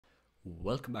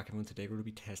Welcome back everyone. Today we're going to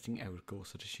be testing out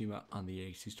Ghost of Tsushima on the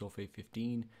ASUS TUF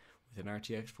A15 with an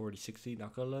RTX 4060.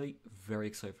 Not gonna lie, very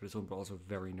excited for this one, but also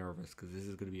very nervous because this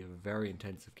is going to be a very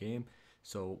intensive game.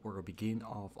 So we're going to begin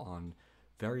off on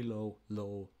very low,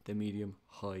 low, then medium,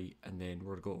 high, and then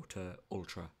we're going to go to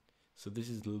ultra. So this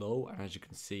is low, and as you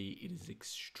can see, it is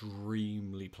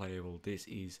extremely playable. This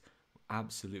is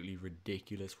absolutely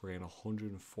ridiculous. We're getting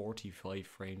 145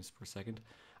 frames per second.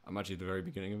 I'm actually at the very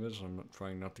beginning of it. I'm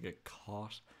trying not to get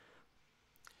caught.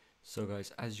 So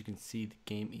guys, as you can see, the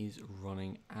game is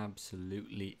running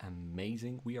absolutely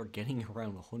amazing. We are getting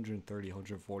around 130,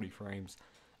 140 frames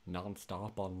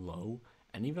non-stop on low,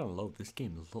 and even on low, this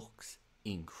game looks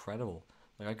incredible.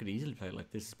 Like, I could easily play it like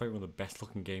this. Is probably one of the best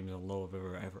looking games on low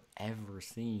I've ever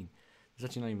seen. It's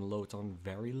actually not even low, it's on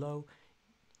very low.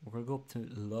 We're going to go up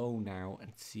to low now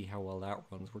and see how well that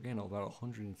runs. We're getting about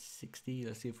 160.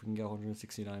 Let's see if we can get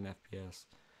 169 FPS.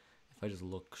 If I just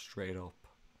look straight up.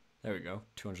 There we go,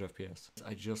 200 FPS.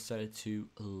 I just set it to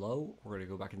low. We're going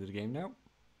to go back into the game now.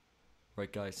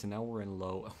 Right guys, so now we're in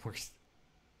low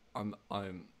and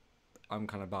I'm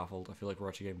kind of baffled. I feel like we're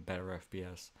actually getting better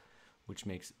FPS, which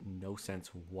makes no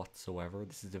sense whatsoever.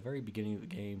 This is the very beginning of the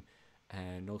game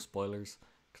and no spoilers,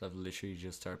 because I've literally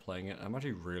just started playing it. I'm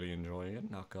actually really enjoying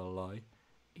it, not gonna lie.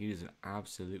 It is an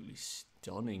absolutely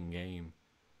stunning game.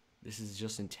 This is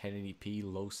just in 1080p,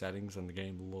 low settings, and the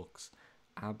game looks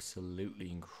absolutely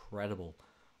incredible.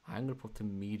 I'm gonna put to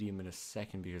medium in a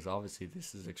second because obviously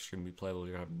this is extremely playable.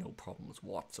 You're gonna have no problems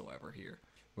whatsoever here.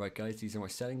 Right guys, these are my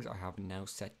settings. I have now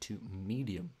set to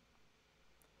medium.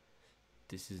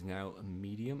 This is now a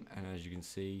medium, and as you can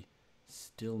see,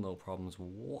 still no problems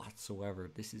whatsoever.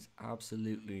 This is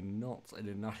absolutely nuts. I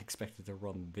did not expect it to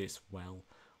run this well.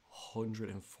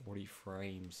 140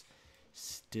 frames,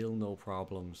 still no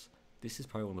problems. This is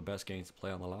probably one of the best games to play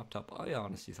on the laptop. I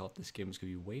honestly thought this game was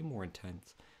going to be way more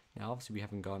intense. Now obviously we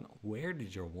haven't gone. Where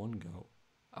did your one go?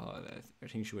 Oh, I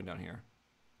think she went down here.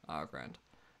 Ah, grand.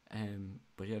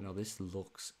 But yeah, no, this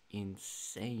looks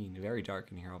insane. Very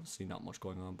dark in here, obviously not much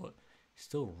going on, but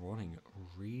still running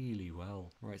really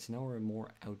well. Right, so now we're in a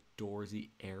more outdoorsy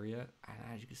area, and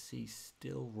as you can see,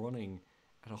 still running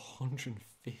at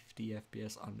 150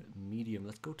 FPS on medium.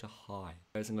 Let's go to high.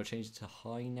 Guys, I'm going to change it to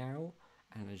high now,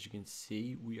 and as you can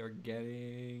see, we are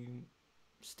getting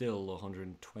still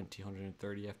 120,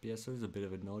 130 FPS, so there's a bit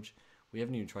of a nudge. We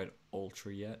haven't even tried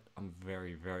ultra yet. I'm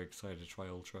very, very excited to try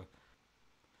ultra.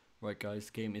 Right guys,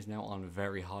 the game is now on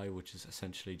very high, which is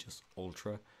essentially just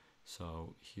ultra.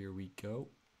 So here we go.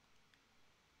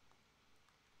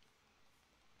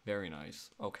 Very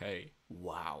nice. Okay.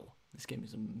 Wow. This game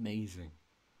is amazing.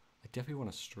 I definitely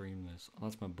want to stream this. Oh,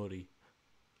 that's my buddy.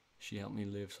 She helped me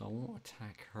live, so I won't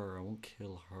attack her. I won't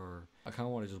kill her. I kind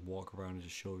of want to just walk around and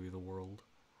just show you the world.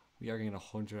 We are getting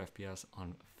 100 FPS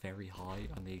on very high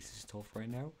on the ASUS TUF right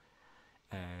now.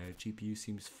 GPU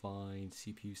seems fine.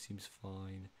 CPU seems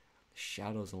fine. The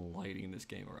shadows and lighting in this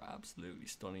game are absolutely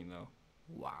stunning though.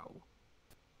 Wow.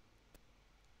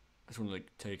 I just want to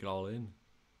like take it all in.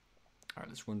 Alright,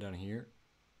 let's run down here.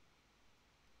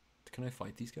 Can I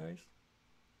fight these guys?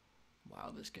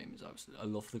 Wow, this game is absolutely... I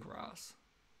love the grass.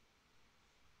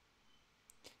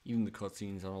 Even the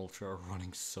cutscenes on Ultra are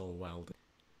running so well.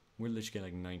 We're literally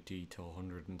getting like 90 to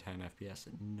 110 FPS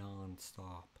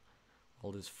non-stop.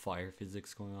 All this fire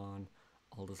physics going on,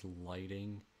 all this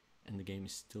lighting, and the game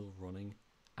is still running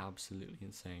absolutely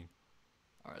insane.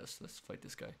 Alright, let's fight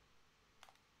this guy.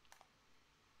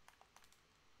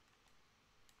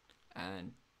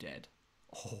 And dead.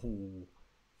 Oh,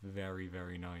 very,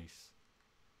 very nice.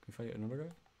 Can we fight another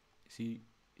guy? Is he?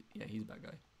 Yeah, he's a bad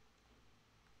guy.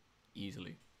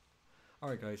 Easily.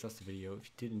 Alright guys, that's the video. If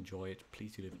you did enjoy it,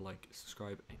 please do leave a like,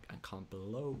 subscribe, and comment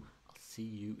below. I'll see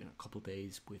you in a couple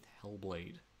days with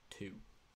Hellblade 2.